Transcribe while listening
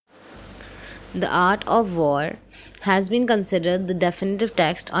The Art of War has been considered the definitive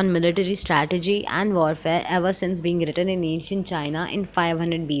text on military strategy and warfare ever since being written in ancient China in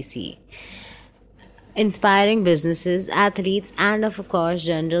 500 BC, inspiring businesses, athletes, and of course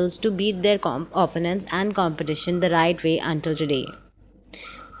generals to beat their opponents and competition the right way until today.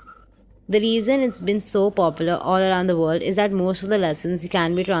 The reason it's been so popular all around the world is that most of the lessons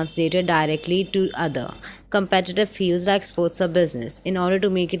can be translated directly to other competitive fields like sports or business. In order to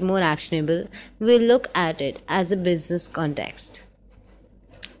make it more actionable, we'll look at it as a business context.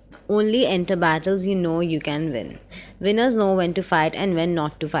 Only enter battles you know you can win. Winners know when to fight and when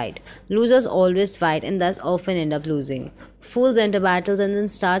not to fight. Losers always fight and thus often end up losing. Fools enter battles and then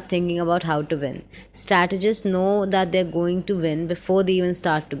start thinking about how to win. Strategists know that they're going to win before they even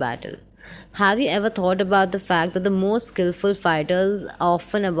start to battle. Have you ever thought about the fact that the most skillful fighters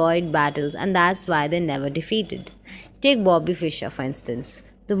often avoid battles and that's why they're never defeated? Take Bobby Fischer, for instance.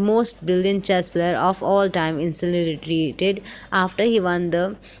 The most brilliant chess player of all time instantly retreated after he won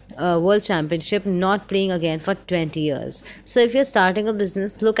the World Championship, not playing again for 20 years. So, if you're starting a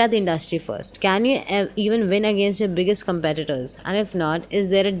business, look at the industry first. Can you even win against your biggest competitors? And if not, is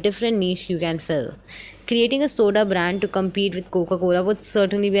there a different niche you can fill? Creating a soda brand to compete with Coca Cola would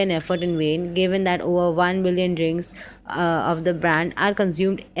certainly be an effort in vain, given that over 1 billion drinks of the brand are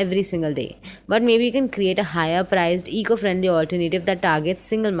consumed every single day. But maybe you can create a higher priced, eco friendly alternative that targets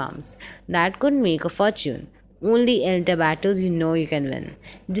single moms. That could make a fortune. Only enter battles you know you can win.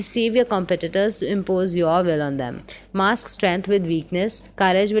 Deceive your competitors to impose your will on them. Mask strength with weakness,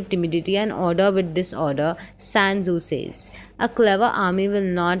 courage with timidity, and order with disorder, Sun Tzu says. A clever army will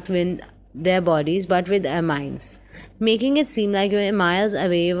not win their bodies but with their minds, making it seem like you're miles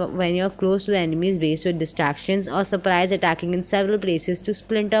away when you're close to the enemy's base with distractions or surprise attacking in several places to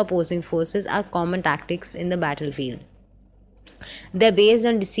splinter opposing forces are common tactics in the battlefield. They're based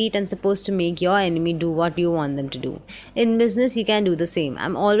on deceit and supposed to make your enemy do what you want them to do. In business, you can do the same.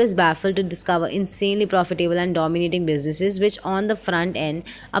 I'm always baffled to discover insanely profitable and dominating businesses which, on the front end,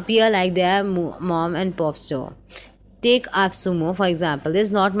 appear like they're mom and pop store. Take AppSumo for example. There's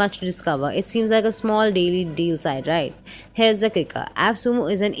not much to discover. It seems like a small daily deal site, right? Here's the kicker.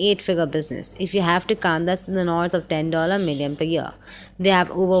 AppSumo is an 8-figure business. If you have to count, that's in the north of $10 million per year. They have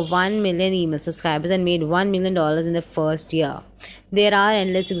over 1 million email subscribers and made $1 million in the first year. There are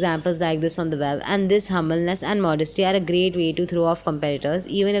endless examples like this on the web, and this humbleness and modesty are a great way to throw off competitors,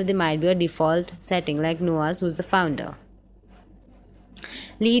 even if they might be a default setting like Noah's, who's the founder.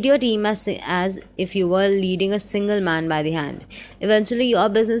 Lead your team as if you were leading a single man by the hand. Eventually, your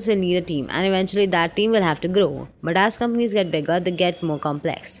business will need a team, and eventually, that team will have to grow. But as companies get bigger, they get more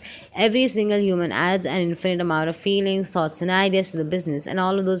complex. Every single human adds an infinite amount of feelings, thoughts, and ideas to the business, and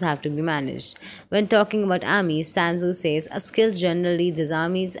all of those have to be managed. When talking about armies, Sun Tzu says a skilled general leads his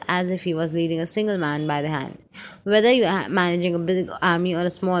armies as if he was leading a single man by the hand. Whether you are managing a big army or a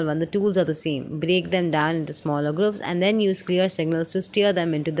small one, the tools are the same. Break them down into smaller groups and then use clear signals to steer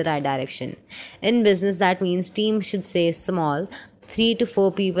them into the right direction. In business, that means teams should stay small. 3 to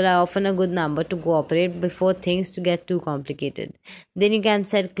 4 people are often a good number to cooperate before things to get too complicated. Then you can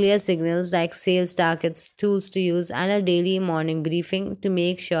set clear signals like sales targets, tools to use, and a daily morning briefing to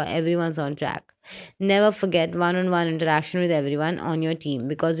make sure everyone's on track. Never forget one-on-one interaction with everyone on your team,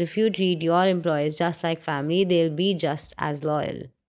 because if you treat your employees just like family, they'll be just as loyal.